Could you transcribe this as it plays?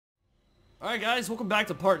Alright guys, welcome back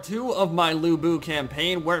to part 2 of my Lu Bu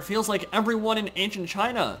campaign, where it feels like everyone in ancient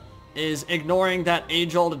China is ignoring that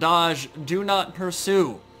age-old adage, do not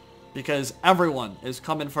pursue, because everyone is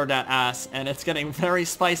coming for that ass, and it's getting very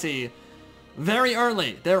spicy very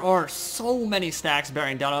early. There are so many stacks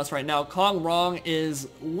bearing down on us right now. Kong Rong is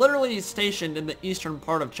literally stationed in the eastern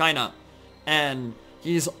part of China, and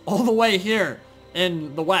he's all the way here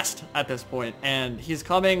in the west at this point, and he's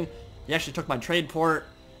coming. He actually took my trade port.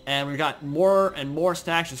 And we've got more and more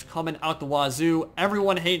stacks just coming out the wazoo.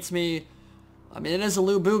 Everyone hates me. I mean, it is a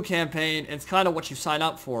Lu Bu campaign. It's kind of what you sign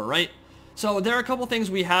up for, right? So there are a couple things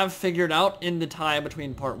we have figured out in the time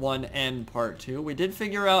between part 1 and part 2. We did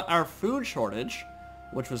figure out our food shortage,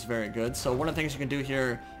 which was very good. So one of the things you can do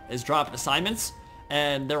here is drop assignments.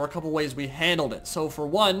 And there were a couple ways we handled it. So for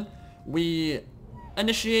one, we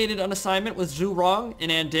initiated an assignment with Zhu Rong in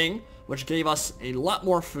Anding, which gave us a lot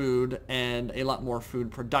more food and a lot more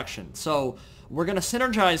food production. So we're going to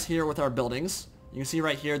synergize here with our buildings. You can see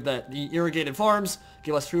right here that the irrigated farms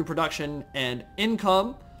give us food production and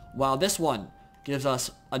income, while this one gives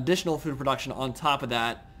us additional food production on top of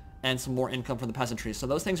that and some more income from the peasantry. So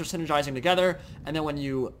those things are synergizing together, and then when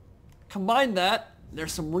you combine that,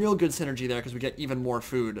 there's some real good synergy there because we get even more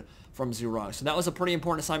food from Zhu Rong. So that was a pretty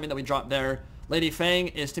important assignment that we dropped there. Lady Fang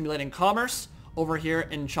is stimulating commerce over here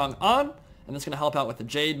in Chang'An, and that's going to help out with the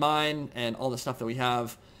jade mine and all the stuff that we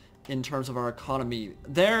have in terms of our economy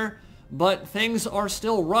there. But things are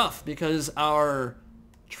still rough because our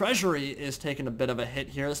treasury is taking a bit of a hit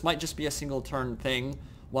here. This might just be a single turn thing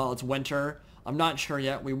while it's winter. I'm not sure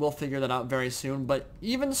yet. We will figure that out very soon. But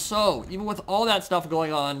even so, even with all that stuff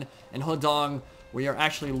going on in Hedong, we are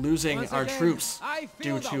actually losing our troops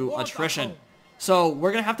due to attrition. So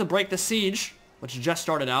we're going to have to break the siege, which just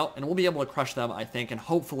started out, and we'll be able to crush them, I think, and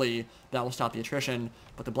hopefully that will stop the attrition.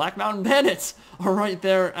 But the Black Mountain Bandits are right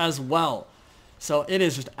there as well. So it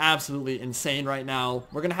is just absolutely insane right now.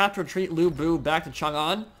 We're going to have to retreat Lu Bu back to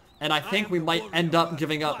Chang'An, and I think we might end up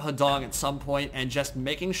giving up Hedong at some point and just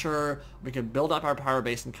making sure we can build up our power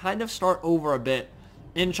base and kind of start over a bit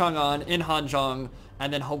in Chang'an, in Hanzhong,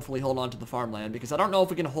 and then hopefully hold on to the farmland, because I don't know if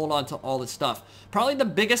we can hold on to all this stuff. Probably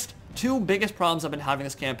the two biggest problems I've been having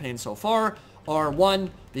this campaign so far are,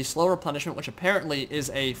 one, the slow replenishment, which apparently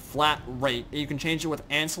is a flat rate. You can change it with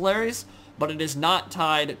ancillaries, but it is not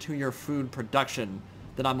tied to your food production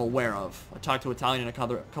that I'm aware of. I talked to Italian and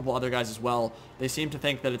a couple other guys as well. They seem to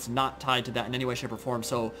think that it's not tied to that in any way, shape, or form.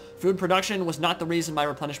 So food production was not the reason my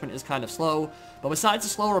replenishment is kind of slow. But besides the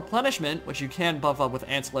slow replenishment, which you can buff up with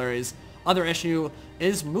ancillaries, other issue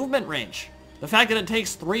is movement range. The fact that it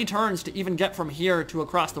takes 3 turns to even get from here to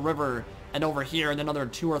across the river and over here, and then another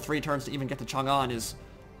 2 or 3 turns to even get to Chang'an is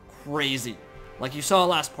crazy. Like you saw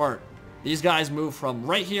last part, these guys move from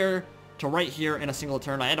right here to right here in a single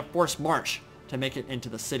turn. I had to force march to make it into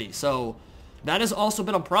the city. So that has also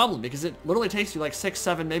been a problem because it literally takes you like 6,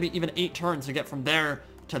 7, maybe even 8 turns to get from there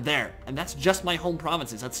to there. And that's just my home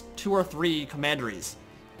provinces. That's 2 or 3 commanderies.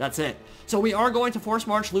 That's it. So we are going to force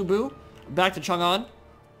march Lu Bu back to Chang'an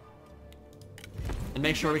and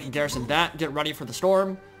make sure we can garrison that, get ready for the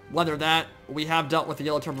storm. Whether that, we have dealt with the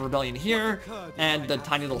Yellow Turban Rebellion here, and the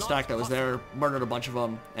tiny little stack that was there, murdered a bunch of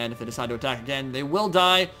them, and if they decide to attack again, they will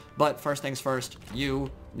die, but first things first,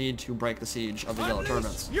 you need to break the siege of the Yellow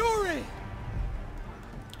Turbans.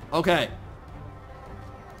 Okay.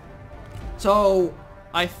 So,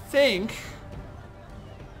 I think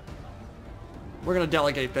we're going to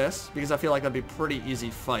delegate this, because I feel like that'd be a pretty easy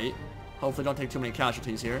fight. Hopefully don't take too many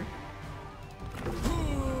casualties here.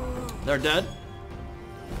 They're dead.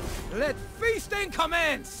 Let feasting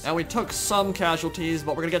commence! And we took some casualties,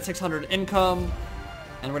 but we're gonna get 600 income,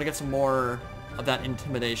 and we're gonna get some more of that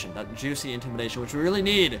intimidation, that juicy intimidation, which we really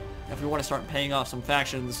need if we want to start paying off some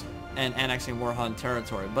factions and annexing more Han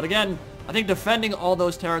territory. But again, I think defending all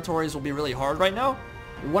those territories will be really hard right now.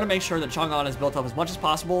 We want to make sure that Chang'an is built up as much as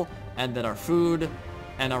possible, and that our food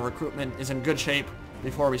and our recruitment is in good shape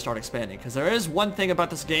before we start expanding. Because there is one thing about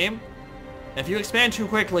this game: if you expand too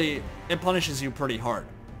quickly, it punishes you pretty hard.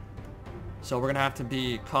 So we're going to have to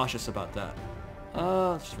be cautious about that.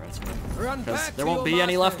 Let's just ransom it, because there won't be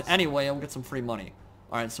any left anyway, and we'll get some free money.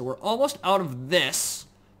 Alright, so we're almost out of this,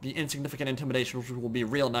 the insignificant intimidation, which will be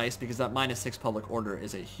real nice, because that -6 public order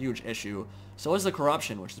is a huge issue. So is the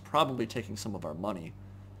corruption, which is probably taking some of our money.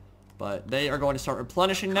 But they are going to start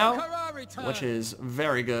replenishing now, which is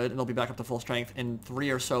very good, and they'll be back up to full strength in 3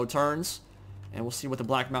 or so turns. And we'll see what the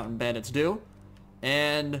Black Mountain Bandits do.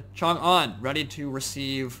 And Chang'an, ready to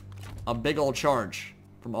receive a big old charge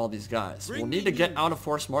from all these guys. We'll need to get out of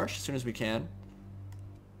force march as soon as we can.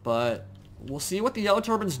 But We'll see what the Yellow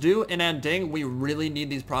Turbans do in Anding. We really need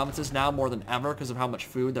these provinces now more than ever because of how much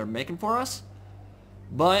food they're making for us.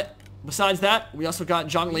 But besides that, we also got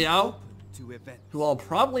Zhang Liao, who I'll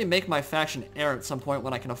probably make my faction heir at some point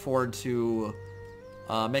when I can afford to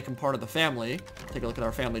make him part of the family. Take a look at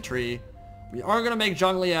our family tree. We are going to make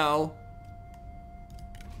Zhang Liao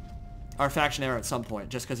our faction heir at some point,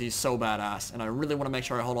 just because he's so badass, and I really want to make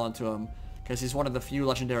sure I hold on to him, because he's one of the few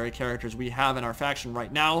legendary characters we have in our faction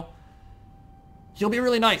right now. He'll be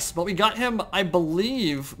really nice, but we got him, I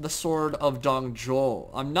believe, the Sword of Dong Zhuo.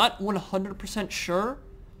 I'm not 100% sure,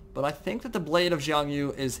 but I think that the Blade of Zhang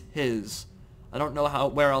Yu is his. I don't know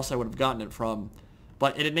where else I would have gotten it from,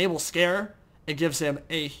 but it enables Scare. It gives him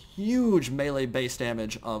a huge melee base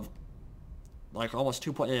damage of like almost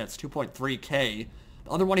 2.3k. The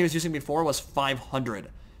other one he was using before was 500.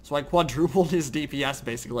 So I quadrupled his DPS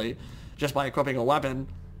basically just by equipping a weapon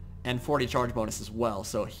and 40 charge bonus as well.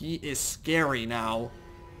 So he is scary now,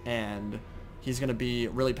 and he's going to be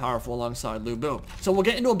really powerful alongside Lu Bu. So we'll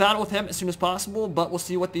get into a battle with him as soon as possible, but we'll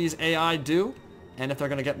see what these AI do and if they're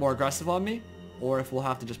going to get more aggressive on me or if we'll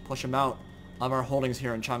have to just push him out of our holdings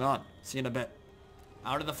here in Chang'An. See you in a bit.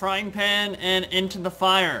 Out of the frying pan and into the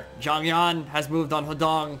fire. Zhang Yan has moved on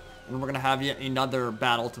Hedong, and we're going to have yet another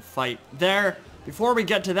battle to fight there. Before we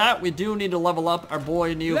get to that, we do need to level up our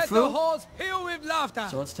boy Niu Fu.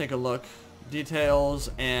 So let's take a look. Details,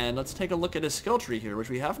 and let's take a look at his skill tree here, which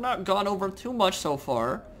we have not gone over too much so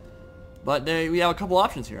far. But we have a couple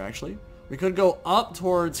options here, actually. We could go up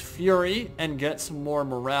towards Fury and get some more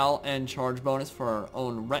morale and charge bonus for our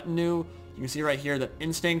own retinue. You can see right here that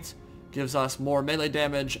Instinct gives us more melee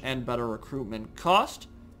damage and better recruitment cost.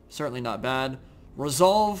 Certainly not bad.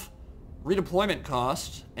 Resolve, redeployment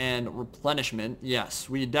cost, and replenishment. Yes,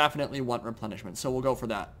 we definitely want replenishment, so we'll go for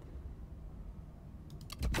that.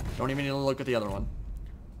 Don't even need to look at the other one.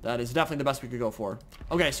 That is definitely the best we could go for.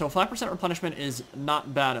 Okay, so 5% replenishment is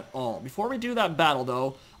not bad at all. Before we do that battle,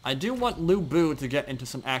 though, I do want Lu Bu to get into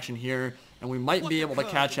some action here, and we might be able to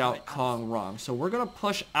catch out Kong Rong. So we're going to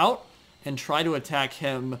push out and try to attack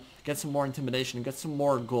him, get some more intimidation, and get some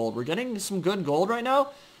more gold. We're getting some good gold right now,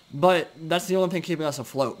 but that's the only thing keeping us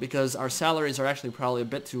afloat, because our salaries are actually probably a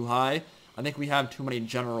bit too high. I think we have too many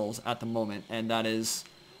generals at the moment, and that is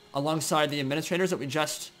alongside the administrators that we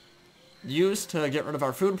just used to get rid of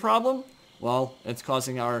our food problem. Well, it's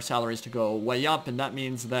causing our salaries to go way up, and that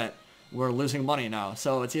means that we're losing money now.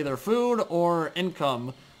 So it's either food or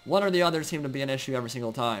income. One or the other seem to be an issue every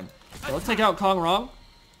single time. So let's take out Kong Rong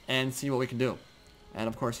and see what we can do. And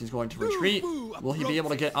of course he's going to retreat. Will he be able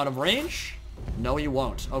to get out of range? No, he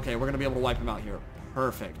won't. Okay, we're going to be able to wipe him out here.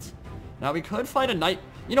 Perfect. Now we could fight a night...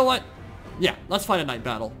 You know what? Yeah, let's fight a night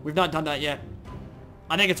battle. We've not done that yet.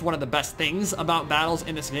 I think it's one of the best things about battles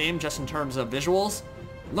in this game, just in terms of visuals.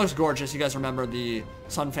 It looks gorgeous. You guys remember the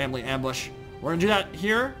Sun family ambush. We're going to do that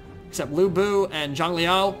here, except Lu Bu and Zhang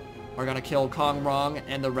Liao are going to kill Kong Rong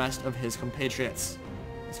and the rest of his compatriots.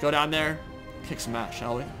 Let's go down there, kick some ass,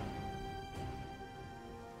 shall we?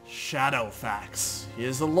 Shadowfax. He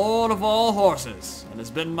is the lord of all horses, and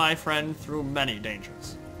has been my friend through many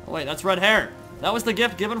dangers. Oh wait, that's red hair. That was the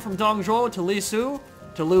gift given from Dong Zhuo to Li Su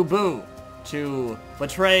to Lu Bu to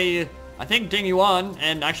betray, I think, Ding Yuan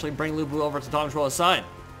and actually bring Lu Bu over to Dong Zhuo's side.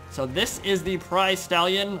 So this is the prize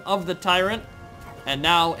stallion of the Tyrant, and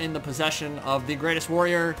now in the possession of the greatest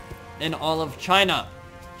warrior in all of China.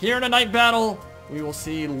 Here in a night battle, we will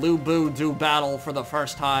see Lu Bu do battle for the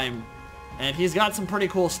first time, and he's got some pretty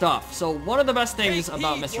cool stuff. So one of the best things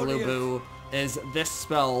about Mr. Lu Bu is this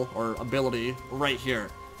spell or ability right here.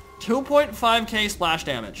 2.5k splash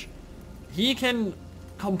damage. He can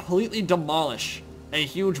completely demolish a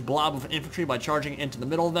huge blob of infantry by charging into the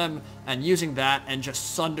middle of them and using that and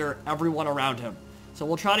just sunder everyone around him. So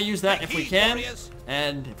we'll try to use that if we can.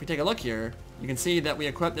 And if we take a look here, you can see that we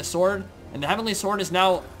equip this sword, and the Heavenly Sword is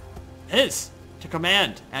now his to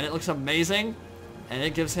command, and it looks amazing. And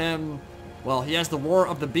it gives him, well, he has the War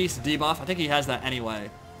of the Beast debuff. I think he has that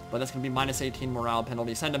anyway, but that's going to be minus 18 morale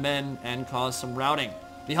penalty. Send him in and cause some routing.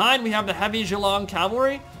 Behind, we have the Heavy Zhelang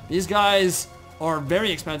Cavalry. These guys are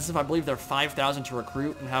very expensive. I believe they're 5,000 to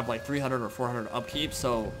recruit and have like 300 or 400 upkeep,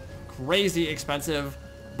 so crazy expensive,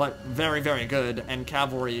 but very, very good. And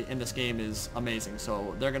cavalry in this game is amazing,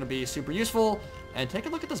 so they're going to be super useful. And take a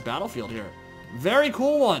look at this battlefield here. Very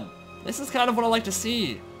cool one. This is kind of what I like to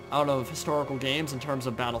see out of historical games in terms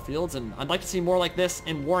of battlefields, and I'd like to see more like this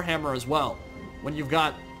in Warhammer as well. When you've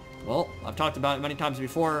got, well, I've talked about it many times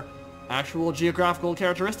before, actual geographical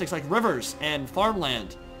characteristics like rivers and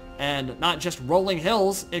farmland, and not just rolling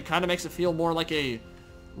hills. It kind of makes it feel more like a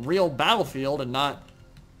real battlefield and not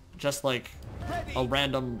just like a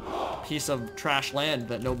random piece of trash land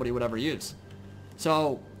that nobody would ever use.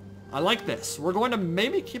 So, I like this. We're going to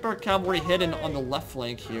maybe keep our cavalry hidden on the left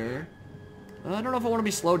flank here. I don't know if I want to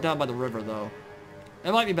be slowed down by the river, though.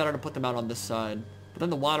 It might be better to put them out on this side. But then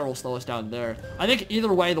the water will slow us down there. I think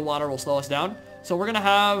either way, the water will slow us down. So we're going to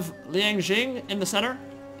have Liang Jing in the center.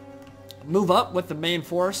 Move up with the main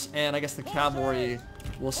force. And I guess the cavalry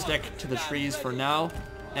will stick to the trees for now.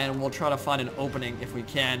 And we'll try to find an opening if we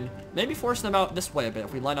can. Maybe force them out this way a bit.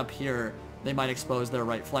 If we line up here, they might expose their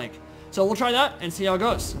right flank. So we'll try that and see how it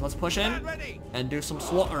goes. Let's push in and do some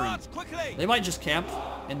slaughtering. They might just camp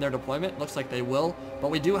in their deployment. Looks like they will. But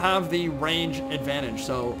we do have the range advantage,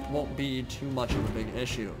 so it won't be too much of a big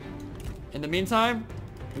issue. In the meantime,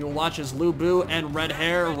 we will watch as Lu Bu and Red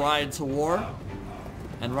Hair ride to war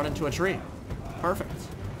and run into a tree. Perfect.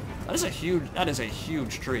 That is a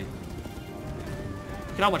huge tree.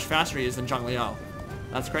 Look at how much faster he is than Zhang Liao.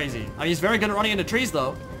 That's crazy. I mean, he's very good at running into trees,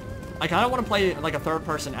 though. I kind of want to play like a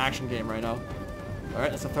third-person action game right now. All right,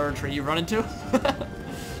 that's the third tree you run into.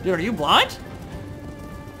 Dude, are you blind?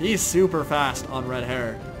 He's super fast on Red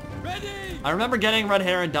Hair. Ready! I remember getting Red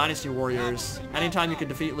Hair in Dynasty Warriors. Anytime you could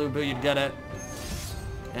defeat Lu Bu, you'd get it.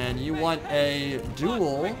 And you want a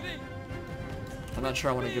duel. I'm not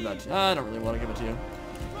sure I want to give that to you. I don't really want to give it to you.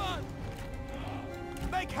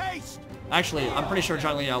 Make haste! Actually, I'm pretty sure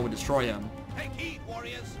Zhang Liao would destroy him. Take heed,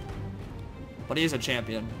 warriors! But he's a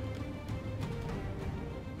champion.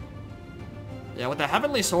 Yeah, with the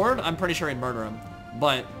Heavenly Sword, I'm pretty sure he'd murder him.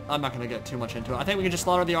 But I'm not going to get too much into it. I think we can just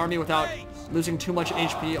slaughter the army without losing too much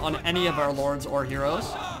HP on any of our lords or heroes.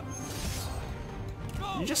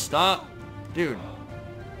 You just stop. Dude.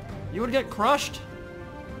 You would get crushed.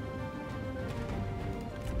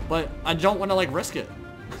 But I don't want to, like, risk it.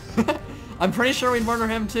 I'm pretty sure we'd murder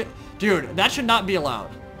him, too. Dude, that should not be allowed.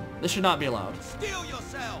 This should not be allowed. Steel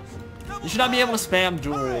yourselves. You should not be able to spam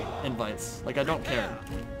duel invites. Like, I don't care.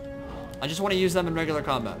 I just want to use them in regular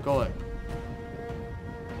combat. Go away.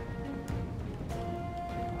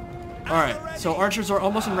 Alright, so archers are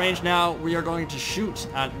almost in range now. We are going to shoot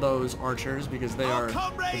at those archers because they are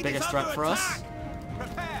the biggest threat for us.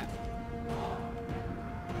 Prepare.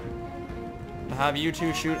 To have you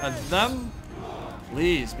two shoot at them,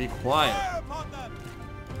 please be quiet. Fire upon them.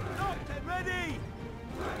 Locked and ready.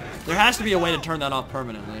 There has to be a way to turn that off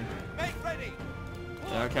permanently. Make ready.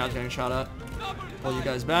 Yeah, our cat's getting shot at. Pull you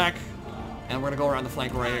guys back. And we're gonna go around the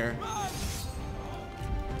flank right here.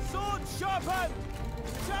 Sword sharpened.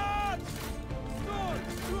 Charge. Sword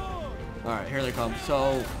drawn. Alright, here they come.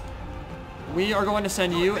 So, we are going to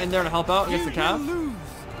send you in there to help out against the cav. Lose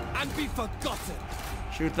and be forgotten.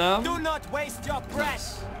 Shoot them. Do not waste your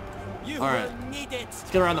breath. You Alright. will need it.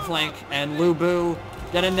 Let's get around the flank. And Lu Bu,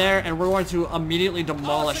 get in there. And we're going to immediately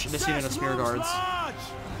demolish this unit of spear guards.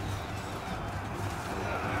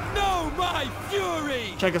 Know my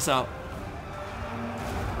fury. Check us out.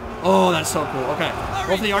 Oh, that's so cool. Okay.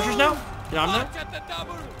 Roll for the archers now. Get on there.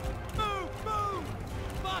 Move, move.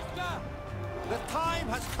 Faster. The time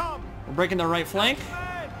has come. We're breaking their right flank.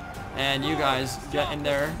 And you guys get in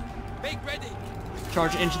there. Make ready.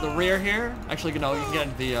 Charge into the rear here. Actually, no, you can get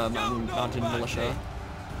into the mountain militia.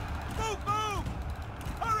 Move, move.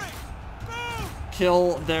 Hurry. Move.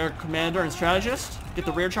 Kill their commander and strategist. Get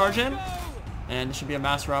the rear charge in. And it should be a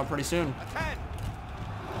mass rout pretty soon. Attack.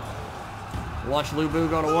 Watch Lu Bu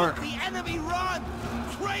go to work. The enemy run.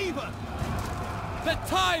 Craven. The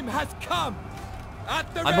time has come.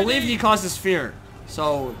 At the I believe he causes fear.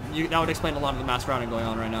 So that would explain a lot of the mass routing going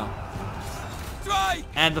on right now. Strike.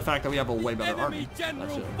 And the fact that we have a way better army.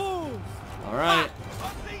 That's it. Alright.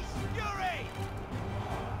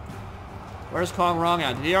 Where's Kong Rong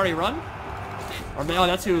at? Did he already run? Or no,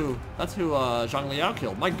 that's who Zhang Liao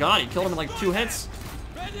killed. My god, he killed him in like 2 hits.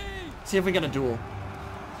 See if we get a duel.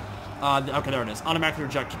 Okay, there it is. Automatically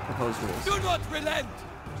reject proposed duels. Do not relent.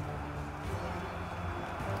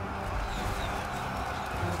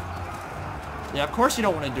 Yeah, of course you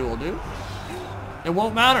don't want a duel, dude. It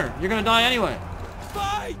won't matter. You're gonna die anyway.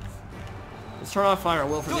 Fight. Let's turn off fire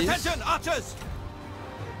will for these. Attention, archers.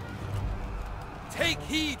 Take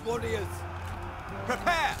heed, warriors.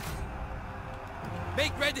 Prepare.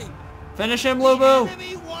 Make ready. Finish him, Lu Bu.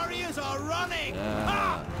 Enemy warriors are running.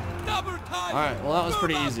 Yeah. Double time. Alright, well that was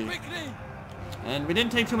pretty easy. Quickly. And we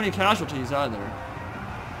didn't take too many casualties either.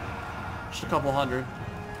 Just a couple hundred.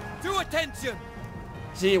 Do attention.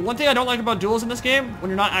 See, one thing I don't like about duels in this game, when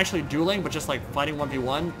you're not actually dueling, but just like fighting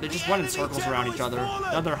 1v1, they just run in circles around each other.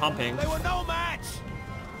 Now they're humping. They were no match.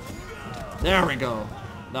 There we go.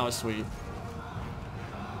 That was sweet.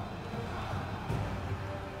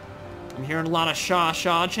 I'm hearing a lot of Sha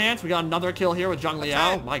chants. We got another kill here with Zhang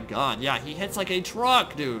Liao. My god, yeah, he hits like a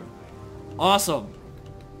truck, dude. Awesome.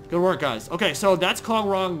 Good work, guys. Okay, so that's Kong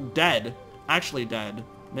Rong dead. Actually dead.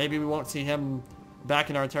 Maybe we won't see him back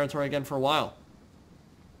in our territory again for a while.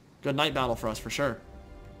 Good night battle for us, for sure.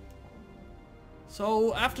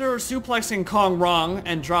 So, after suplexing Kong Rong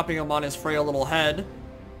and dropping him on his frail little head,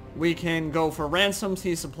 we can go for ransom,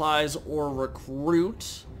 see supplies, or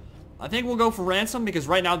recruit. I think we'll go for ransom because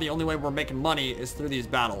right now the only way we're making money is through these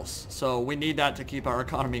battles. So we need that to keep our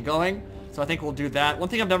economy going. So I think we'll do that. One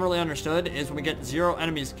thing I've never really understood is when we get 0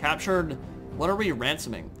 enemies captured, what are we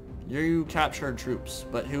ransoming? You captured troops,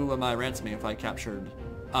 but who am I ransoming if I captured...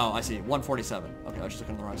 Oh, I see. 147. Okay, I was just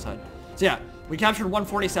looking on the wrong side. So yeah, we captured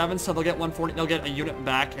 147, so they'll get 140. They'll get a unit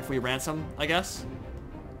back if we ransom, I guess.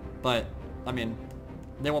 But I mean,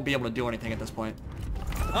 they won't be able to do anything at this point.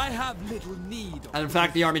 I have little need. And in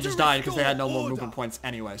fact, the army just died because they had no more movement points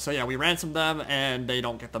anyway. So yeah, we ransomed them and they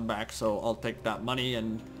don't get them back. So I'll take that money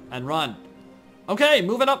and run. Okay,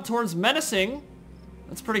 moving up towards menacing.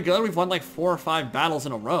 That's pretty good. We've won like 4 or 5 battles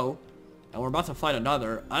in a row. And we're about to fight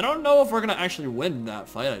another. I don't know if we're going to actually win that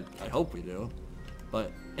fight. I hope we do.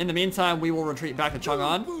 But in the meantime, we will retreat back to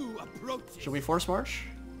Chang'An. Should we force march?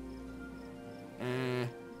 I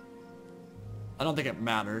don't think it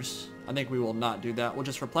matters. I think we will not do that. We'll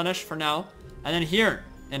just replenish for now. And then here,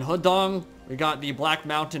 in Hedong, we got the Black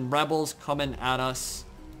Mountain Rebels coming at us.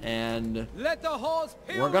 And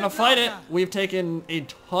we're going to fight it. We've taken a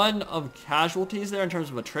ton of casualties there in terms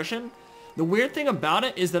of attrition. The weird thing about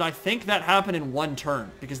it is that I think that happened in one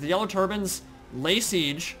turn. Because the Yellow Turbans lay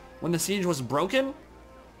siege. When the siege was broken,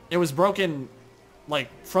 it was broken like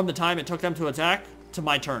from the time it took them to attack to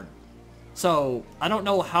my turn. So I don't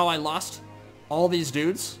know how I lost all these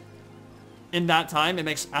dudes in that time. It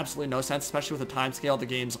makes absolutely no sense, especially with the time scale the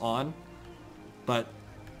game's on. But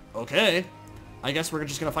okay, I guess we're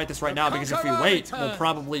just gonna fight this right now because if we wait, we'll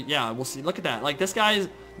probably, yeah, we'll see. Look at that. Like this guy's,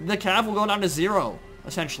 the cav will go down to 0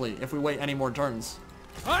 essentially if we wait any more turns.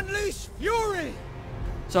 Unleash fury.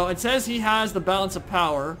 So it says he has the balance of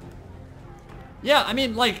power. Yeah, I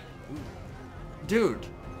mean, like, dude,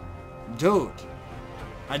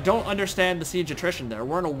 I don't understand the siege attrition there.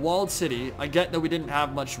 We're in a walled city. I get that we didn't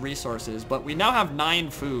have much resources, but we now have 9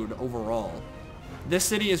 food overall. This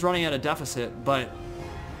city is running at a deficit, but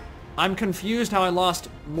I'm confused how I lost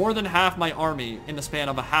more than half my army in the span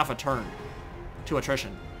of a half a turn to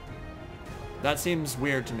attrition. That seems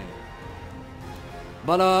weird to me.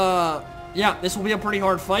 But, yeah, this will be a pretty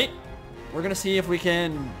hard fight. We're gonna see if we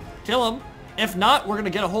can kill him. If not, we're gonna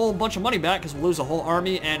get a whole bunch of money back because we'll lose a whole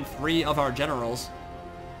army and 3 of our generals.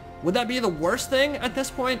 Would that be the worst thing at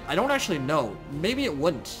this point? I don't actually know. Maybe it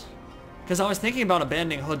wouldn't. Because I was thinking about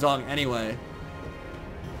abandoning Hedong anyway.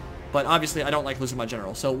 But obviously I don't like losing my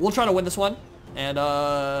general. So we'll try to win this one. And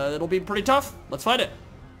it'll be pretty tough. Let's fight it.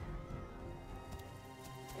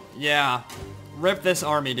 Yeah. Rip this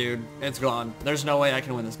army, dude. It's gone. There's no way I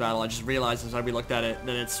can win this battle. I just realized as we looked at it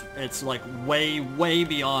that it's like way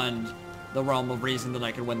beyond the realm of reason that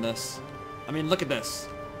I can win this. I mean, look at this.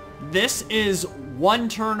 This is 1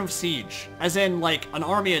 turn of siege. As in, like, an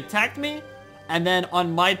army attacked me, and then on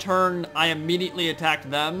my turn, I immediately attacked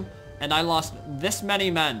them, and I lost this many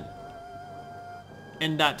men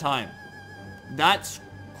in that time. That's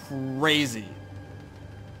crazy.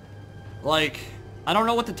 Like, I don't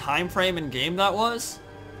know what the time frame in game that was.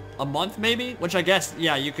 A month, maybe? Which I guess,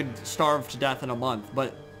 yeah, you could starve to death in a month,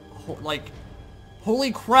 but, like...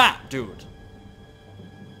 Holy crap, dude.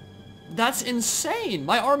 That's insane.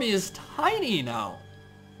 My army is tiny now.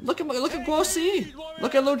 Look at Guo Si.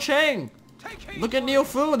 Look at Lu Chang. Look at Neo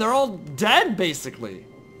Fu. They're all dead, basically.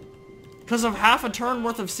 Because of half a turn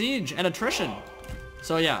worth of siege and attrition.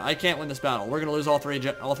 So yeah, I can't win this battle. We're gonna lose all three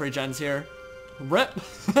gens here. Rip.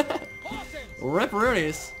 Rip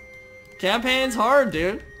Roonies. Campaign's hard,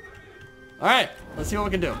 dude. Alright, let's see what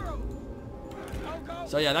we can do.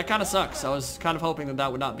 So yeah, that kind of sucks. I was kind of hoping that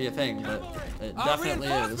that would not be a thing, but it definitely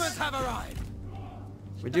is.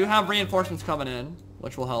 We do have reinforcements coming in,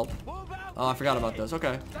 which will help. Oh, I forgot about this.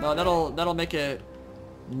 Okay. No, that'll make it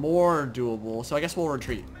more doable. So I guess we'll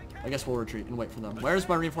retreat. And wait for them. Where's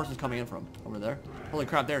my reinforcements coming in from? Over there? Holy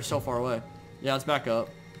crap, they're so far away. Yeah, let's back up.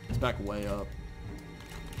 Let's back way up.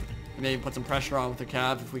 Maybe put some pressure on with the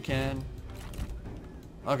cav if we can.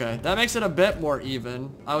 Okay, that makes it a bit more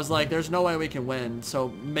even. I was like, there's no way we can win. So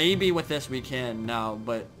maybe with this we can now,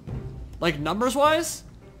 but like numbers-wise,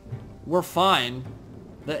 we're fine.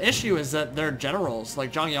 The issue is that they're generals.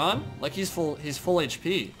 Like Zhang Yan, like he's full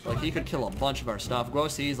HP. Like he could kill a bunch of our stuff. Guo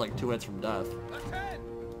Si's like 2 hits from death.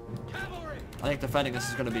 I think defending this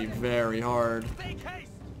is going to be very hard.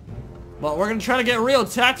 But we're going to try to get real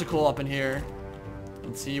tactical up in here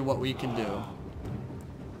and see what we can do.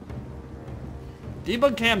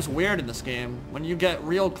 Debug cam's weird in this game. When you get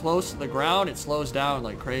real close to the ground, it slows down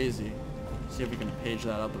like crazy. See if we can page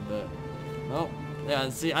that up a bit. Oh, yeah,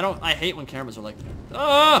 see, I hate when cameras are like,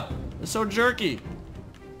 ah, it's so jerky.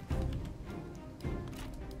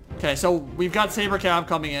 Okay, so we've got Saber Cav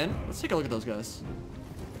coming in. Let's take a look at those guys.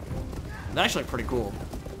 They're actually pretty cool.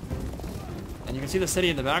 And you can see the city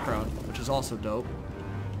in the background, which is also dope.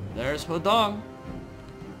 There's Hedong.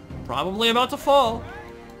 Probably about to fall.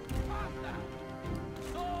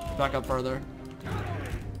 Back up further.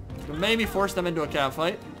 Can maybe force them into a cav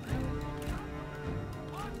fight.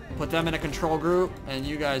 Put them in a control group, and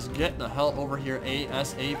you guys get the hell over here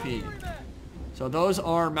ASAP. So those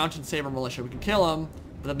are mounted saber militia. We can kill them,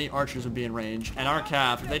 but then the archers would be in range. And our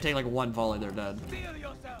cav, if they take like one volley, they're dead.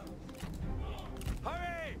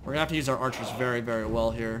 We're gonna have to use our archers very, very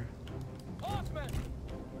well here.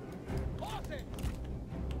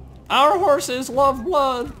 Our horses love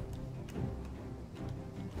blood.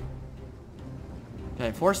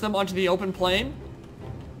 Okay, force them onto the open plain.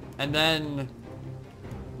 And then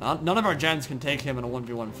none of our gens can take him in a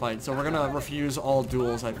 1v1 fight. So we're gonna refuse all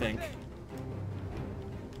duels, I think.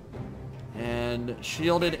 And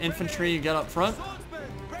shielded infantry, get up front.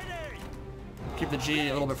 Keep the G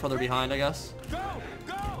a little bit further behind, I guess.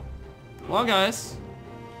 Come on, guys.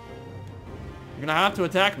 You're gonna have to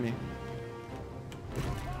attack me.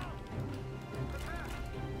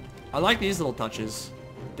 I like these little touches.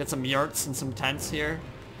 Get some yurts and some tents here.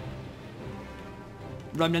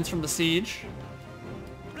 Remnants from the siege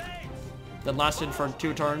that lasted for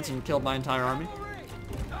 2 turns and killed my entire army.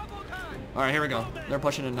 Alright, here we go. They're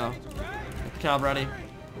pushing in now. Get the cav ready.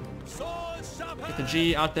 Get the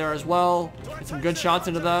G out there as well. Get some good shots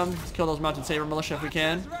into them. Let's kill those mounted saber militia if we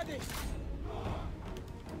can.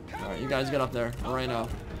 Alright, you guys get up there right now.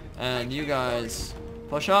 And you guys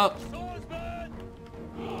push up.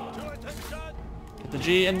 Get the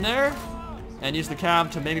G in there. And use the cav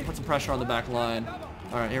to maybe put some pressure on the back line.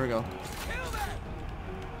 Alright, here we go.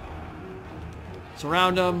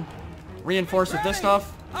 Surround him. Reinforce with this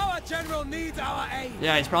stuff. Our general needs our aid.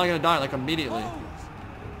 Yeah, he's probably gonna die like immediately.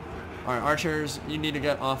 Alright, archers, you need to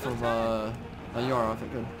get off of you are off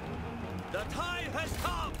it, good. The time has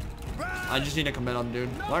come. I just need to commit on, dude.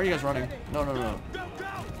 Why are you guys running? No.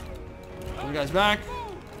 Pull you guys back.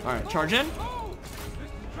 Alright, charge in.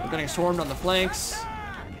 We're getting swarmed on the flanks.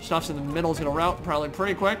 Stuff's in the middle is gonna rout probably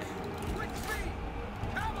pretty quick.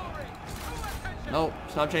 Nope,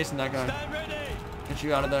 stop chasing that guy. Get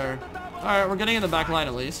you out of there. Alright, we're getting in the back line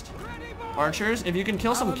at least. Archers, if you can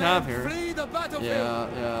kill some cav here.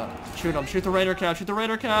 Yeah. Shoot him. Shoot the raider cav. Shoot the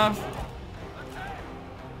raider cav.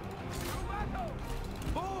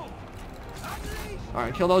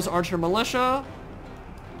 Alright, kill those archer militia.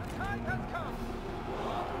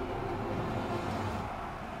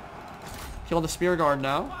 Kill the spear guard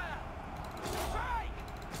now.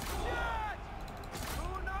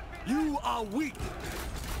 You are weak.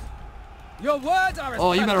 Your words are.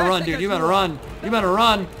 Oh, you better run, dude. You better run. You better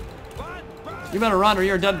run. You better run or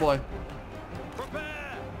you're a dead boy.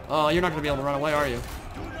 Oh, you're not gonna be able to run away, are you?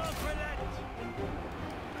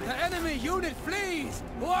 The enemy unit flees.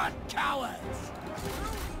 What cowards!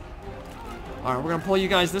 Alright, we're gonna pull you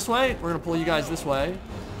guys this way. We're gonna pull you guys this way.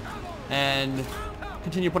 And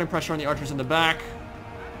continue putting pressure on the archers in the back.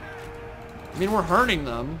 I mean, we're hurting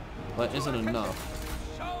them, but isn't enough.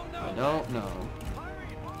 I don't know.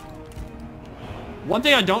 One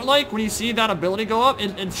thing I don't like, when you see that ability go up,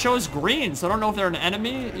 it shows green, so I don't know if they're an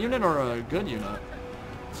enemy unit or a good unit.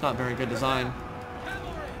 It's not very good design.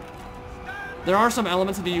 There are some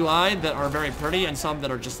elements of the UI that are very pretty, and some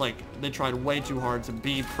that are just like, they tried way too hard to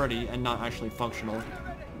be pretty and not actually functional.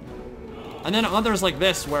 And then others like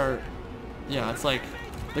this where, yeah, it's like,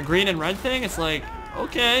 the green and red thing, it's like,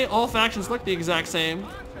 okay, all factions look the exact same.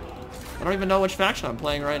 I don't even know which faction I'm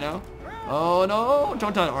playing right now. Oh no,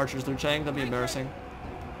 don't die to archers, Liu Chang, that'd be embarrassing.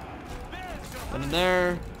 Get in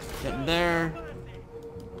there, get in there.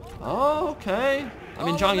 Okay. I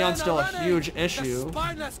mean, Zhang Yan's still a huge issue.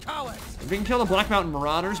 If we can kill the Black Mountain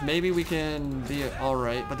Marauders, maybe we can be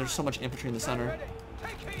alright, but there's so much infantry in the center.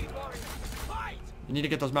 You need to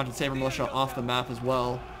get those mounted saber militia off the map as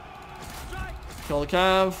well. Kill the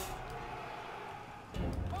cav.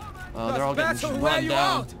 They're all getting run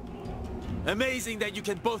down. Amazing that you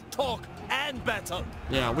can both talk and battle.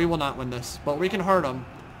 Yeah, we will not win this, but we can hurt them.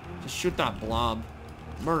 Just shoot that blob.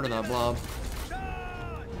 Murder that blob.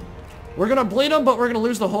 We're gonna bleed them, but we're gonna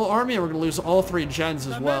lose the whole army, and we're gonna lose all 3 gens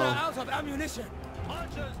as well.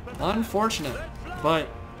 Unfortunate, but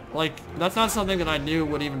like that's not something that I knew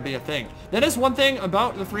would even be a thing. That is one thing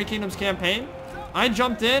about the Three Kingdoms campaign. I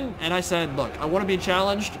jumped in and I said, look, I want to be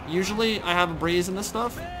challenged. Usually I have a breeze in this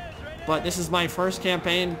stuff, but this is my first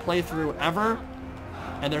campaign playthrough ever.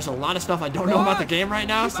 And there's a lot of stuff I don't know about the game right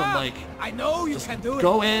now, so I'm like, I know you can do it.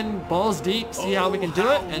 Go in, balls deep, see how we can do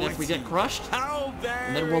it, and if we get crushed,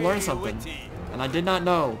 then we'll learn something. And I did not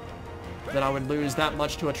know that I would lose that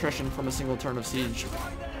much to attrition from a single turn of siege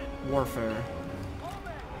warfare.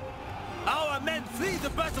 Our men flee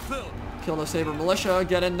the battlefield. Kill the Saber Militia,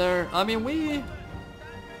 get in there. I mean, we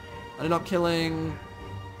ended up killing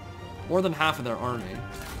more than half of their army.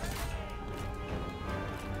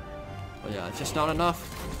 But yeah, it's just not enough.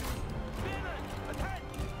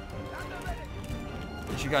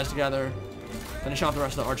 Get you guys together. Finish off the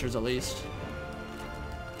rest of the archers at least.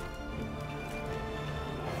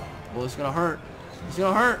 Well, it's gonna hurt. It's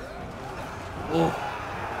gonna hurt.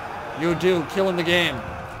 Oh, you do. Killing the game.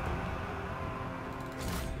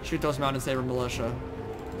 Shoot those Mountain Saber Militia.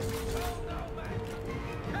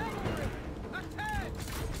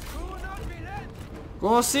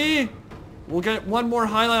 We'll see. We'll get one more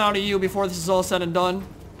highlight out of you before this is all said and done.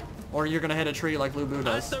 Or you're gonna hit a tree like Lu Bu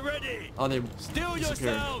does. Oh, they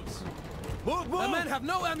disappeared. The men have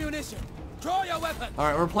no ammunition. Draw your weapon.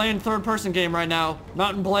 Alright, we're playing third person game right now.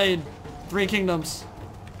 Mountain Blade, Three Kingdoms.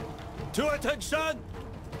 To attention.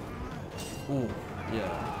 Ooh,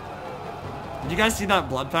 yeah. Did you guys see that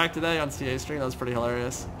blood pack today on CA stream? That was pretty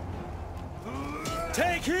hilarious.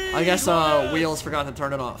 Take heed, I guess Wheels forgot to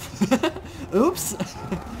turn it off. Oops.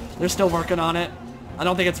 They're still working on it. I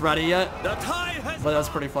don't think it's ready yet, but that's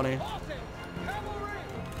pretty funny.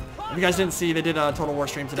 If you guys didn't see, they did a Total War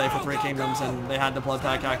stream today for Three Kingdoms, and they had the blood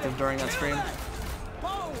pack active during that stream.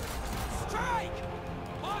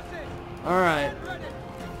 Alright.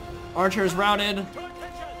 Archers routed.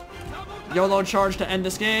 YOLO charge to end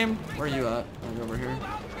this game. Where are you at? I'm over here.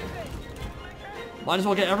 Might as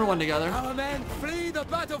well get everyone together. Our men flee the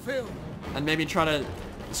battlefield. And maybe try to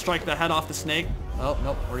strike the head off the snake. Oh,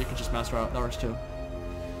 nope. Or you could just master out. That works too.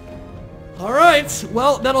 Alright.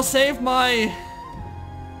 Well, that'll save my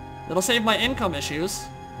income issues.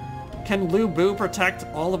 Can Lu Bu protect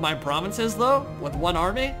all of my provinces, though, with one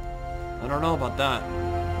army? I don't know about that.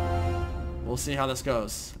 We'll see how this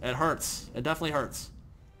goes. It hurts. It definitely hurts.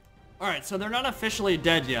 Alright, so they're not officially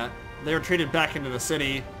dead yet. They retreated back into the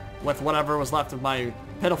city with whatever was left of my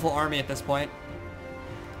pitiful army at this point.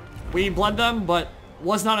 We bled them, but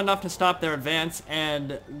was not enough to stop their advance,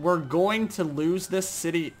 and we're going to lose this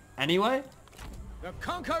city anyway. The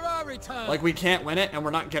conqueror returns. Like, we can't win it, and we're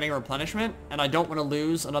not getting replenishment, and I don't want to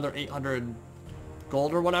lose another 800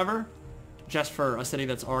 gold or whatever, just for a city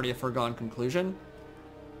that's already a foregone conclusion.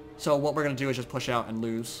 So what we're going to do is just push out and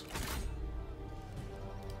lose.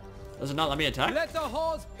 Does it not let me attack? Let the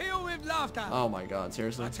halls peal with laughter. Oh my god,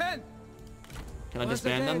 seriously? Attend. Can I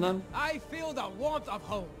disband them then? I feel the warmth of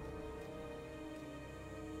home.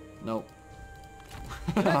 Nope.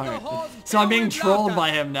 Right. So I'm being trolled by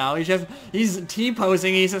him now. He's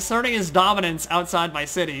T-posing, he's asserting his dominance outside my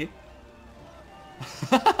city.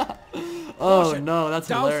 Oh no, that's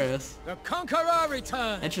hilarious. The conqueror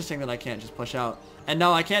returns. Interesting that I can't just push out. And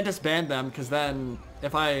no, I can't disband them, because then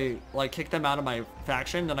if I like kick them out of my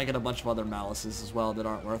faction, then I get a bunch of other malices as well that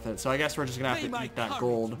aren't worth it. So I guess we're just gonna have to eat that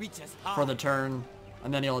gold for the turn,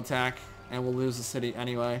 and then he'll attack, and we'll lose the city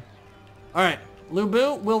anyway. Alright, Lu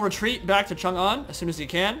Bu will retreat back to Chang'An as soon as he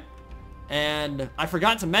can. And I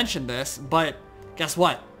forgot to mention this, but guess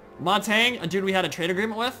what? Ma Tang, a dude we had a trade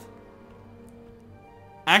agreement with.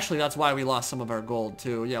 Actually, that's why we lost some of our gold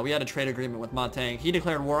too. Yeah, we had a trade agreement with Ma Tang. He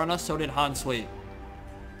declared war on us, so did Han Sui.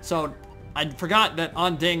 So I forgot that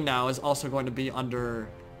On Ding now is also going to be under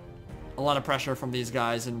a lot of pressure from these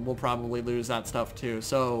guys, and we'll probably lose that stuff too.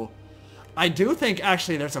 So I do think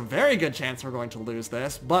actually there's a very good chance we're going to lose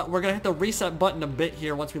this, but we're going to hit the reset button a bit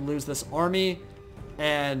here once we lose this army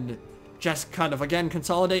and just kind of again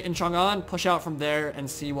consolidate in Chang'An, push out from there and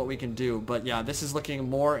see what we can do. But yeah, this is looking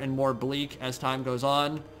more and more bleak as time goes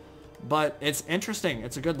on, but it's interesting.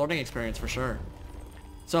 It's a good learning experience for sure.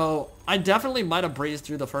 So I definitely might have breezed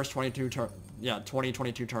through the first 22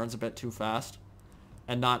 turns a bit too fast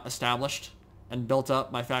and not established and built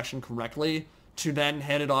up my faction correctly to then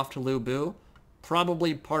hand it off to Lu Bu.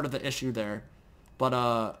 Probably part of the issue there. But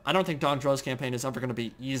I don't think Dong Zhuo's campaign is ever going to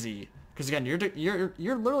be easy. Because again,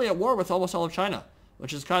 you're literally at war with almost all of China,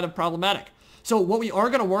 which is kind of problematic. So what we are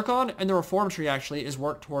going to work on in the reform tree actually is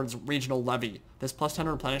work towards regional levy. This plus 10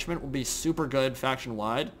 replenishment will be super good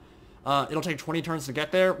faction-wide. It'll take 20 turns to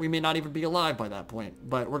get there. We may not even be alive by that point.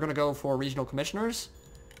 But we're going to go for regional commissioners.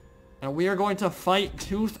 And we are going to fight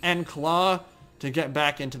tooth and claw to get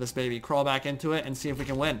back into this baby. Crawl back into it and see if we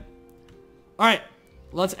can win. Alright.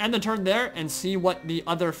 let's end the turn there and see what the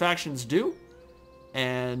other factions do.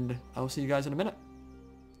 And I'll see you guys in a minute.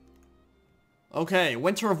 Okay,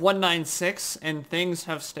 winter of 196, and things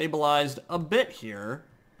have stabilized a bit here,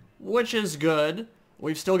 which is good.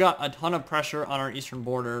 We've still got a ton of pressure on our eastern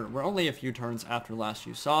border. We're only a few turns after last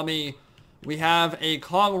you saw me. We have a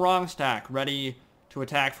Kong Rong stack ready to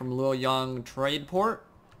attack from Luoyang trade port,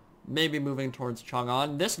 maybe moving towards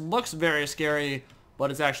Chang'An. This looks very scary, but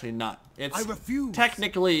it's actually not. It's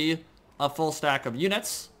technically a full stack of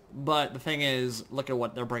units, but the thing is, look at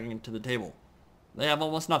what they're bringing to the table. They have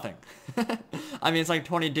almost nothing. I mean, it's like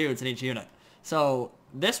 20 dudes in each unit. So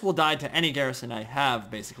this will die to any garrison I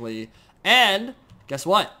have, basically. And guess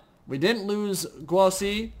what? We didn't lose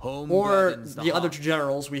Guoxi or the other two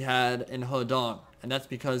generals we had in Hedong. And that's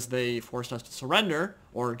because they forced us to surrender,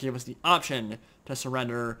 or gave us the option to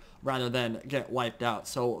surrender rather than get wiped out.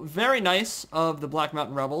 So very nice of the Black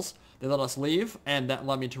Mountain Rebels. They let us leave, and that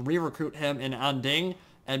led me to re-recruit him in Anding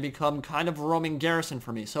and become kind of a roaming garrison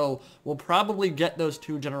for me. So we'll probably get those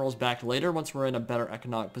two generals back later once we're in a better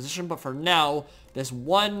economic position. But for now, this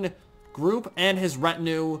one group and his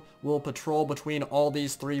retinue will patrol between all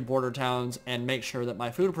these three border towns and make sure that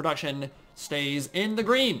my food production stays in the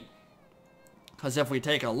green. Because if we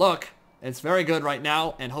take a look, it's very good right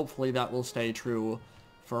now, and hopefully that will stay true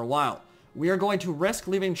for a while. We are going to risk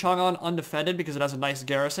leaving Chang'an undefended because it has a nice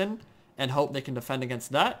garrison, and hope they can defend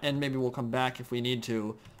against that, and maybe we'll come back if we need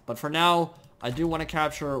to. But for now, I do want to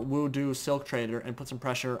capture Wudu Silk Trader and put some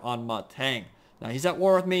pressure on Ma Tang. Now, he's at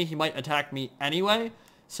war with me. He might attack me anyway,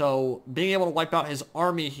 so being able to wipe out his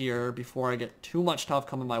army here before I get too much stuff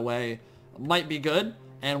coming my way might be good,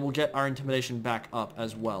 and we'll get our intimidation back up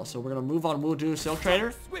as well. So we're going to move on Wudu Silk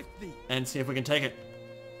Trader and see if we can take it.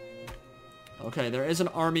 Okay, there is an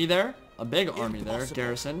army there, a big army there,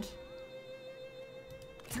 garrisoned.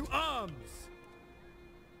 To arms!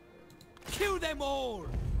 Kill them all!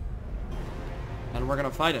 And we're gonna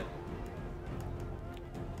fight it.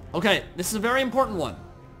 Okay, this is a very important one.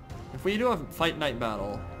 If we do a fight night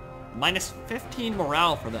battle, minus 15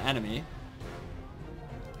 morale for the enemy.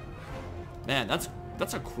 Man, that's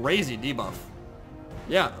a crazy debuff.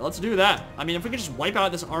 Yeah, let's do that. I mean, if we could just wipe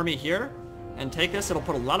out this army here and take this, it'll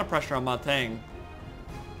put a lot of pressure on Ma Tang.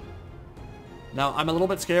 Now, I'm a little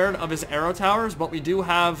bit scared of his arrow towers, but we do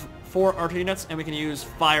have 4 archer units, and we can use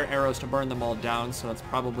fire arrows to burn them all down, so that's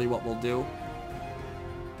probably what we'll do.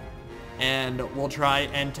 And we'll try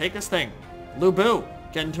and take this thing. Lu Bu,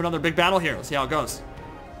 get into another big battle here. Let's see how it goes.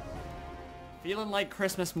 Feeling like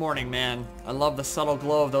Christmas morning, man. I love the subtle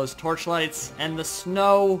glow of those torchlights and the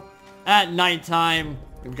snow at nighttime.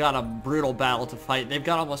 We've got a brutal battle to fight. They've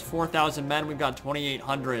got almost 4,000 men. We've got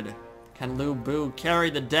 2,800. Can Lu Bu carry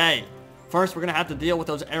the day? First, we're going to have to deal with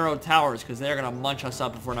those arrow towers because they're going to munch us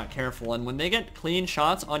up if we're not careful. And when they get clean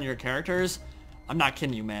shots on your characters, I'm not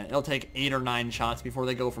kidding you, man. It'll take 8 or 9 shots before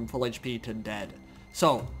they go from full HP to dead.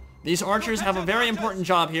 So, these archers have a very important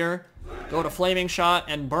job here. Go to flaming shot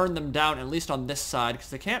and burn them down, at least on this side, because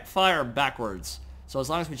they can't fire backwards. So as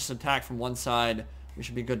long as we just attack from one side, we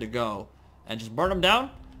should be good to go. And just burn them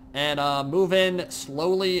down and move in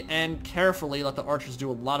slowly and carefully. Let the archers do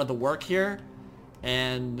a lot of the work here.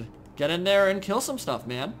 And get in there and kill some stuff,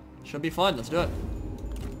 man. Should be fun. Let's do it.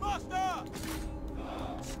 Master!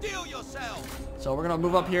 Steel yourself! So we're going to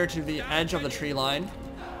move up here to the edge of the tree line.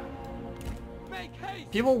 Make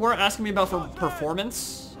haste! People were asking me about for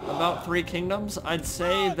performance about Three Kingdoms. I'd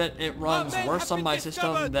say that it runs worse on my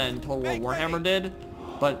system than Total War Warhammer did,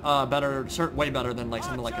 but way better than like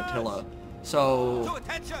something like Attila. So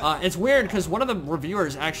it's weird because one of the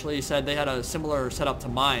reviewers actually said they had a similar setup to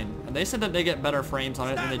mine, and they said that they get better frames on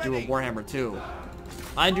it than they do with Warhammer 2.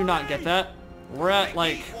 I do not get that. We're at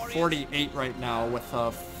like 48 right now with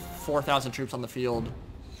 4,000 troops on the field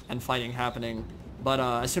and fighting happening. But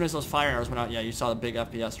as soon as those fire arrows went out, yeah, you saw the big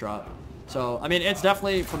FPS drop. So, I mean, it's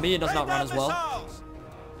definitely, for me, it does not run as well.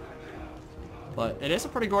 But it is a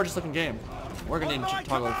pretty gorgeous looking game. We're going to need to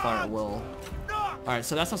toggle fire at will. Alright,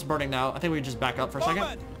 so that's us burning now. I think we just back up for a second.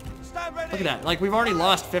 Look at that. Like, we've already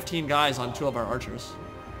lost 15 guys on 2 of our archers.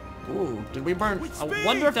 Ooh, did we burn? I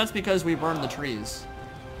wonder if that's because we burned the trees.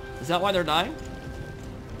 Is that why they're dying?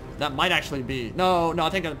 That might actually be. No, I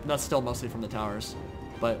think that's still mostly from the towers.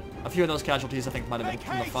 But a few of those casualties, I think, might have been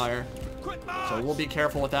from the fire. So we'll be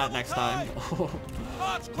careful with that next time.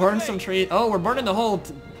 Burn some trees. Oh, we're burning the whole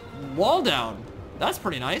wall down. That's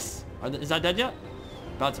pretty nice. Is that dead yet?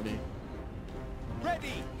 About to be.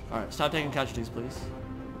 Alright, stop taking casualties, please.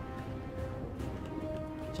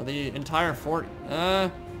 So the entire fort...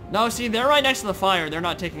 no, see, they're right next to the fire. They're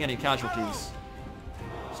not taking any casualties.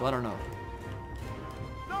 So I don't know.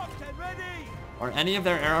 Are any of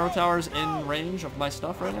their arrow towers in range of my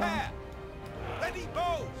stuff right now?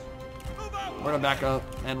 We're gonna back up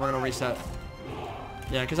and we're gonna reset.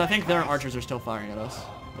 Yeah, because I think their archers are still firing at us.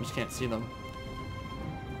 I just can't see them.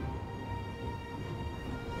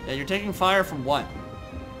 Yeah, you're taking fire from what?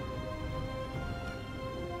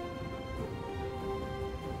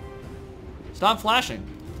 Stop flashing.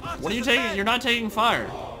 What are you taking? You're not taking fire.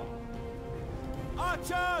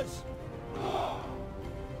 Archers!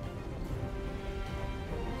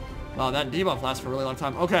 Wow, that debuff lasts for a really long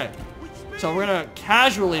time. Okay, so we're gonna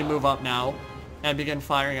casually move up now and begin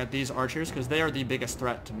firing at these archers because they are the biggest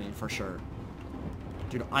threat to me for sure.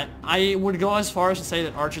 Dude, I would go as far as to say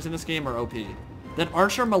that archers in this game are OP. That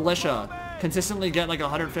archer militia consistently get like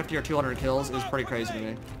 150 or 200 kills is pretty crazy to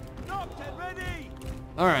me.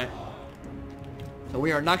 Alright. So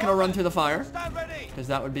we are not going to run through the fire because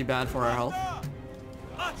that would be bad for our health.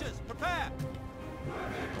 Archers, prepare!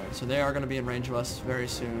 Right, so they are going to be in range of us very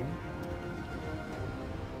soon.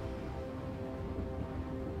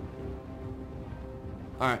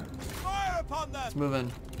 Alright. Fire upon them! Let's move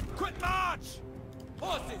in. Quick march!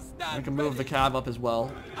 Horses, stand We can move the cab up as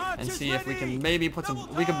well and see if we can maybe put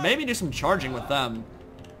some... We can maybe do some charging with them.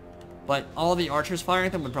 But all the archers firing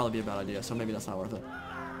at them would probably be a bad idea, so maybe that's not worth it.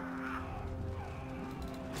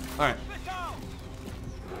 Alright.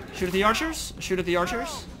 Shoot at the archers. Shoot at the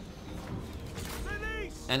archers.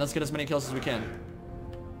 And let's get as many kills as we can.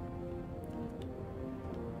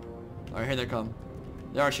 Alright, here they come.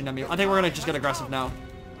 They're arching at me. I think we're gonna just get aggressive now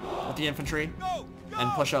with the infantry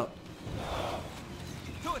and push up.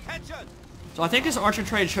 So I think this archer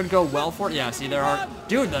trade should go well for it. Yeah, see, there are...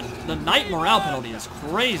 Dude, the knight morale penalty is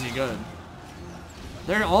crazy good.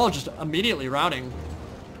 They're all just immediately routing.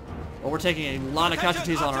 Well, we're taking a lot of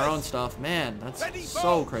casualties on our own stuff. Man, that's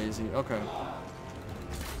so crazy. Okay.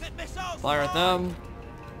 Fire at them.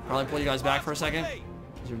 Probably pull you guys back for a second,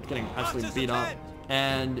 because you're getting absolutely beat up.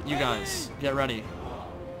 And you guys, get ready.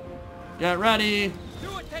 Get ready.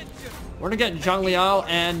 We're gonna get Zhang Liao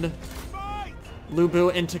and Lu Bu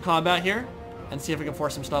into combat here and see if we can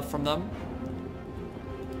force some stuff from them.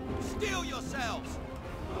 Steel yourselves.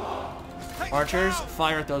 Archers,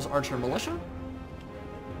 fire at those archer militia.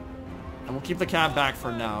 And we'll keep the cab back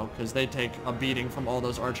for now, because they take a beating from all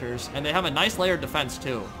those archers. And they have a nice layered defense,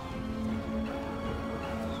 too.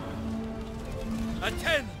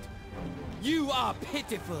 Attend! You are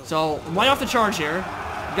pitiful. So, right off the charge here,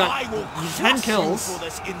 we got 10 kills. For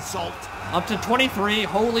this insult. Up to 23.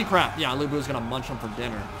 Holy crap. Yeah, Lu Bu's gonna munch them for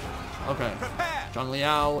dinner. Okay. Zhang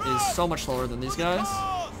Liao is so much slower than these guys.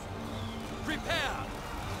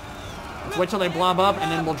 Let's wait till they blob up, and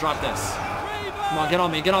then we'll drop this. Come on, get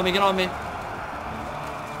on me, get on me, get on me.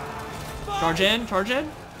 Charge in, charge in.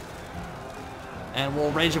 And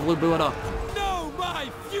we'll Rage of Lu Bu it up. Know my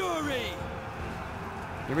fury!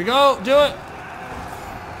 Here we go, do it.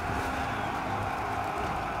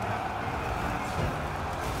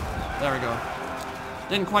 There we go.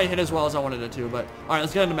 Didn't quite hit as well as I wanted it to, but alright,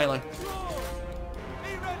 let's get into melee.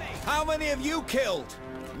 How many have you killed?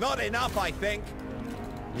 Not enough, I think.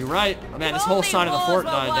 You're right. Oh, man, this whole side of the fort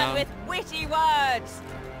died down. With witty words.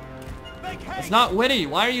 It's not witty.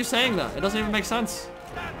 Why are you saying that? It doesn't even make sense.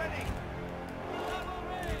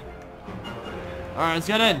 Alright, let's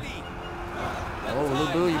get in. Oh,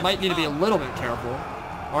 Lu Bu, you might need to be a little bit careful.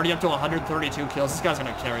 Already up to 132 kills. This guy's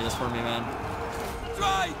gonna carry this for me, man.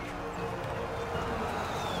 Strike!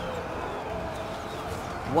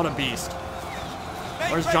 What a beast.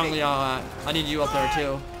 Where's Zhang Liao at? I need you up there,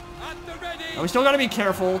 too. And we still gotta be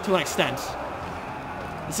careful to an extent.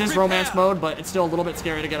 This is romance mode, but it's still a little bit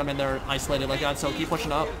scary to get them in there isolated like that, so keep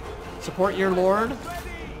pushing up. Support your lord.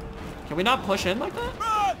 Can we not push in like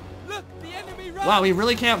that? Wow, we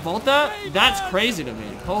really can't vault that? That's crazy to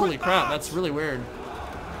me. Holy crap, that's really weird.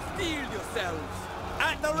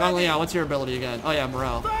 Zhang Liao, what's your ability again? Oh yeah,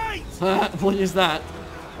 morale. We'll use that.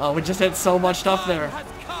 Oh, we just hit so much stuff there.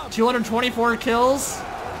 224 kills.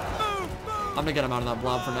 I'm gonna get him out of that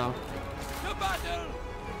blob for now.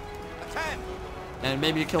 And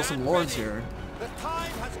maybe kill some lords here. The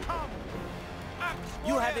time has come.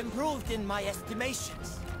 You have improved in my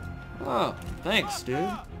estimations. Oh, thanks,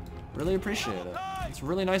 dude. Really appreciate it. It's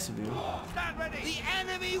really nice of you. Stand ready. The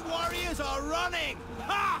enemy warriors are running.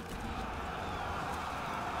 Ha!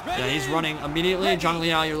 Yeah, he's running immediately. Zhang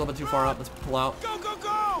Liao, you're a little bit too far up. Let's pull out. Go, go,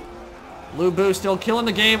 go! Lu Bu still killing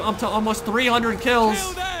the game, up to almost 300 kills.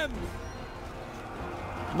 Kill them!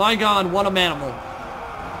 My god, what a manimal.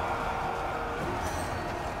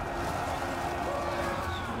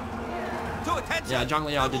 To attention. Yeah, Zhang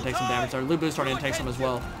Liao did take some damage there. Lu Bu starting to take some as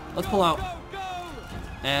well. Let's pull out.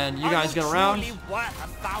 And you guys get around. Truly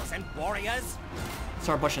worth 1,000 warriors?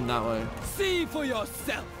 Start pushing that way. See for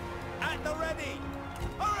yourself. At the ready.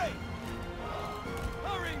 Hurry!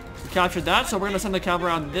 Hurry. We captured that, so we're gonna send the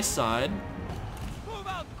cavalry around this side. Move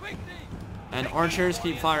out quickly. And archers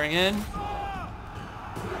keep firing in.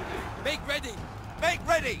 Make ready. Make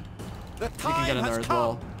ready. The You time can get in there has as come.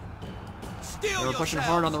 well. Steel We're pushing yourselves.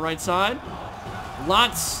 hard on the right side.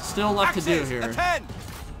 Lots still left to do Axes, here. attend.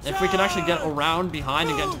 If we can actually get around behind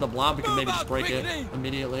and get into the blob, we can maybe just break it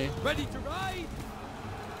immediately. Ready to ride.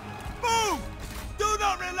 Move! Do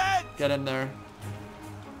not relent! Get in there.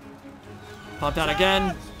 Pop that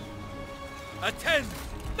again. Attend.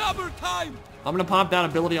 Double time. I'm gonna pop that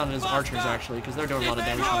ability on his archers actually, because they're doing a lot of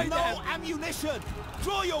damage. Right. No ammunition!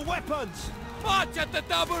 Draw your weapons! March at the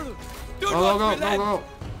double. Do Go, not go, go, relent. go, go.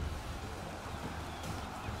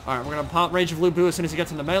 Alright, we're gonna pop Rage of Lu Bu as soon as he gets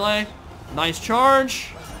into melee. Nice charge.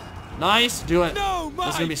 Nice, do it. No, This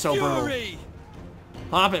is gonna be so brutal. fury.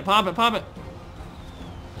 Pop it, pop it, pop it.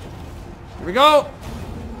 Here we go.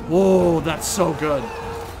 Whoa, that's so good.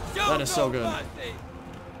 Show That is so no good. mercy.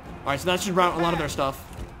 Alright, so that should route a lot of their stuff.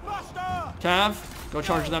 Master! Cav, go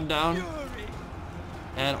charge them down. Fury.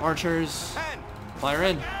 And archers, Ten. fire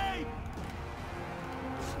in. Aim.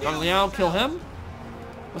 Zhang Liao, kill him.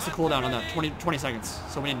 What's the cooldown on that? 20 seconds.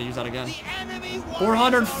 So we need to use that again. The enemy warriors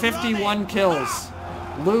 451 are running. kills.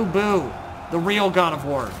 Lu Bu, the real god of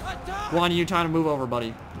war. Attack. Want you time to move over,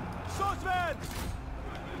 buddy. Swordsmen!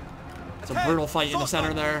 It's a brutal fight in the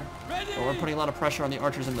center there. Ready. But we're putting a lot of pressure on the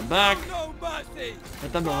archers in the back. No mercy.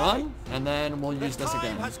 Get them to run, and then we'll use The this time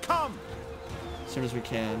again has come. as soon as we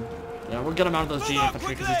can. Yeah, we'll get him out of those G Move up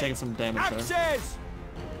infantry because quickly. he's taking some damage there. Axes!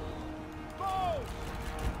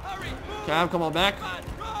 Hurry. Move. Cav, come on back. Run,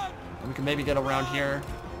 run. And we can maybe get around here.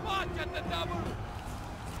 March at the double.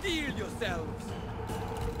 Steel yourselves.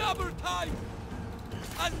 Double time.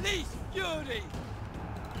 Unleash fury.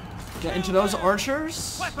 Get into those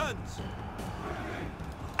archers. Weapons!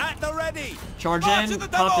 At the ready! Charge March in, to the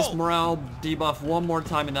pop this double! morale debuff one more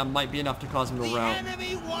time, and that might be enough to cause him to The rout.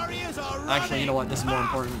 enemy warriors are running! Actually, you know what? This is more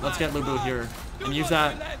important. Let's get Lu Bu here Do and use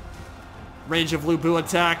not that relent. Rage of Lu Bu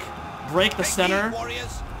attack. Break the Take center. heed,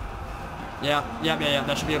 warriors! Yeah.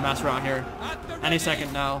 That should be a mass rout here. At the Any ready.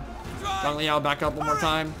 second now. Drive. Zhang Liao, back up one more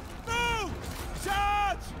time. Move!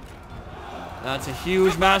 Charge! That's a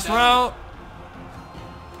huge mass rout.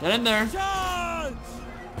 Get in there. Charge!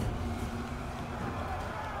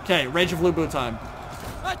 Okay, Rage of Lu Bu time.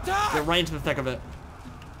 Attack. Get right into the thick of it.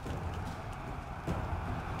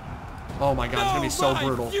 Oh my god, it's gonna be so No, my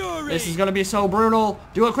brutal. fury! This is gonna be so brutal.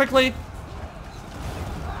 Do it quickly.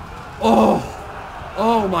 Oh.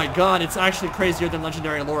 Oh my god, it's actually crazier than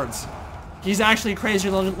Legendary Lords. He's actually crazier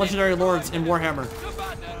than Legendary Lords in Warhammer. To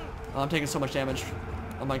battle. Oh, I'm taking so much damage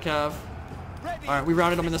on my Cav. Ready! Alright, we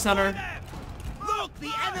routed him in the center. Look,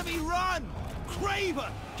 the enemy run! Craven!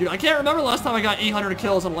 Dude, I can't remember the last time I got 800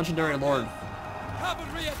 kills on Legendary Lord.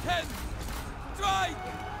 Cavalry attend. Strike.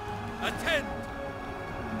 Attend.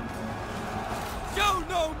 Show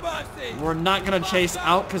no mercy. We're not gonna chase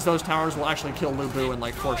out because those towers will actually kill Lu Bu in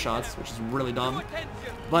like 4 shots, which is really dumb. Attention.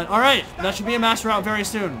 But alright, that should be a mass rout very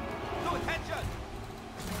soon. No attention!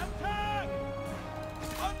 Attack!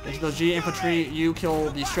 Get to those G infantry, you kill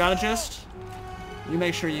the strategist. You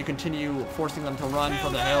make sure you continue forcing them to run for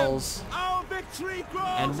the hills. Our victory grows!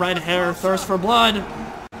 And red hair thirst for blood.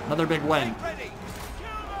 Another big win. Ready!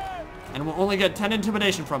 Kill them! And we'll only get 10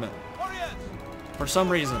 intimidation from it. Warriors! For some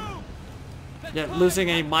reason. Yet losing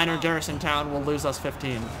a minor garrison town will lose us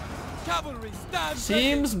 15. Cavalry stand.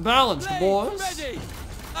 Seems ready. balanced, Blades boys. ready.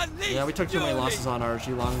 Unleash Yeah, we took too many fury. losses on our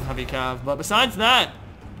G-Long Heavy Cav. But besides that,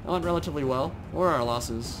 it went relatively well. What were our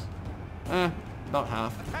losses? About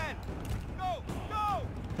half. Ten! Go! Go!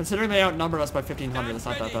 Considering they outnumbered us by 1,500, it's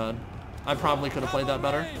not that bad. I probably could have played that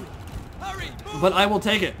better. Hurry. Move. But I will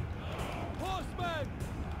take it. Horsemen.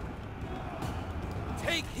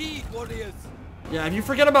 Take heed, warriors. Yeah, if you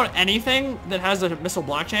forget about anything that has a missile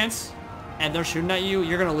block chance, and they're shooting at you,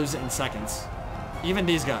 you're gonna lose it in seconds. Even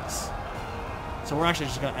these guys. So we're actually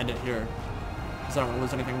just gonna end it here. Because I don't wanna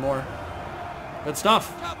lose anything more. Good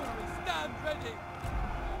stuff. Cavalry stand ready.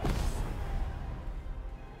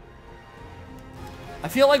 I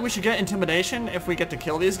feel like we should get intimidation if we get to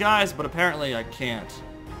kill these guys, but apparently I can't.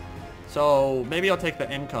 So maybe I'll take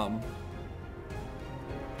the income.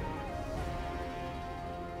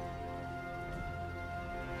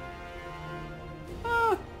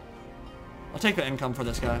 I'll take the income for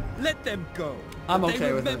this guy. Let them go. I'm But okay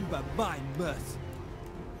they with it. remember my mercy.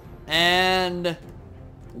 And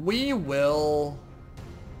we will...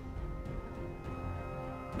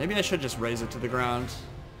 Maybe I should just raise it to the ground.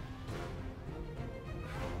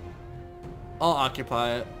 I'll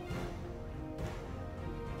occupy it.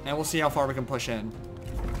 And we'll see how far we can push in.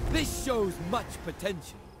 This shows much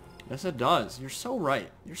potential. Yes, it does. You're so right.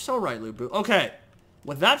 You're so right, Lu Bu. Okay.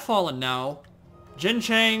 With that fallen now,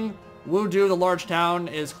 Jincheng, Wudu, the large town,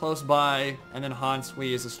 is close by, and then Han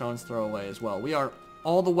Sui is a stone's throw away as well. We are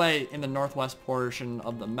all the way in the northwest portion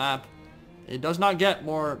of the map. It does not get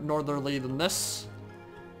more northerly than this,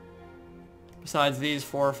 besides these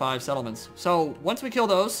 4 or 5 settlements. So, once we kill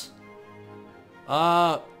those,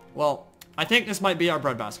 well, I think this might be our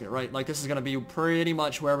breadbasket, right? Like, this is going to be pretty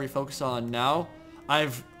much where we focus on now.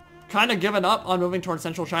 I've kind of given up on moving towards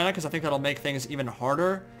central China because I think that'll make things even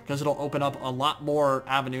harder because it'll open up a lot more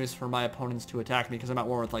avenues for my opponents to attack me because I'm at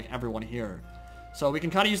war with, like, everyone here. So we can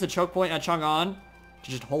kind of use the choke point at Chang'An to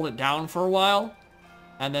just hold it down for a while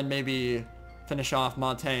and then maybe finish off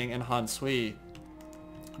Ma Teng and Han Sui.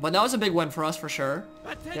 But that was a big win for us for sure.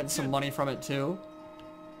 Getting some money from it too.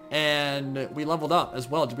 And we leveled up as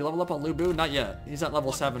well. Did we level up on Lu Bu? Not yet. He's at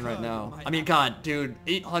level 7 right now. I mean, God, dude,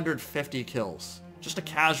 850 kills. Just a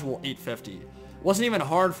casual 850. Wasn't even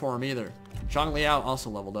hard for him either. Zhang Liao also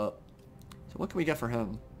leveled up. So what can we get for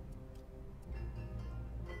him?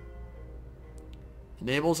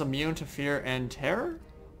 Enables immune to fear and terror?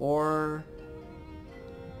 Or...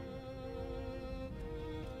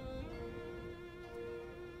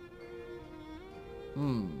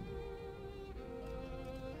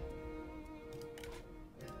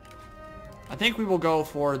 I think we will go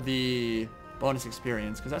for the bonus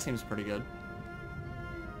experience, because that seems pretty good.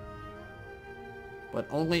 But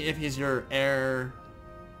only if he's your heir,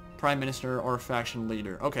 prime minister, or faction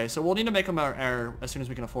leader. Okay, so we'll need to make him our heir as soon as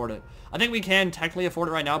we can afford it. I think we can technically afford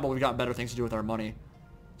it right now, but we've got better things to do with our money.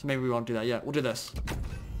 So maybe we won't do that yet. We'll do this.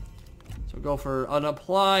 So go for an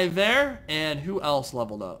apply there. And who else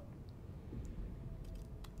leveled up?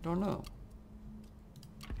 I don't know.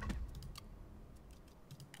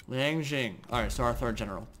 Liang Jing. Alright, so our 3rd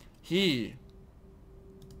general. He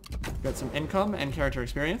got some income and character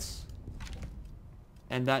experience.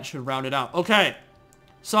 And that should round it out. Okay.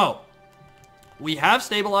 So, we have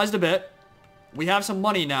stabilized a bit. We have some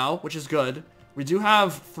money now, which is good. We do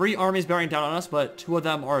have 3 armies bearing down on us, but 2 of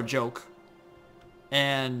them are a joke.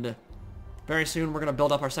 And very soon we're going to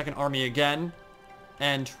build up our 2nd army again.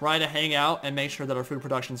 And try to hang out and make sure that our food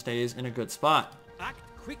production stays in a good spot. Act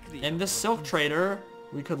quickly. In this silk trader,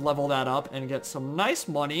 we could level that up and get some nice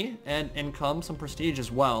money and income, some prestige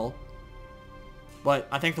as well. But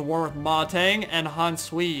I think the war with Ma Teng and Han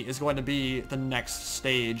Sui is going to be the next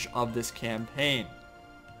stage of this campaign.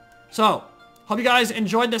 So, hope you guys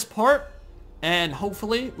enjoyed this part, and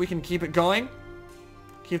hopefully we can keep it going.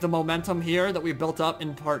 Keep the momentum here that we built up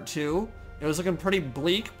in part 2. It was looking pretty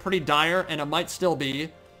bleak, pretty dire, and it might still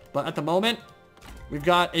be. But at the moment, we've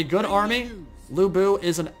got a good army. Lu Bu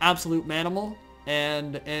is an absolute manimal,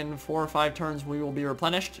 and in 4 or 5 turns we will be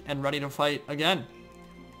replenished and ready to fight again.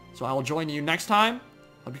 So I will join you next time.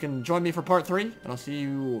 Hope you can join me for part 3. And I'll see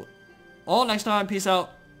you all next time. Peace out.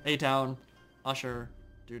 A-Town. Usher.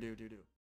 Do-do-do-do.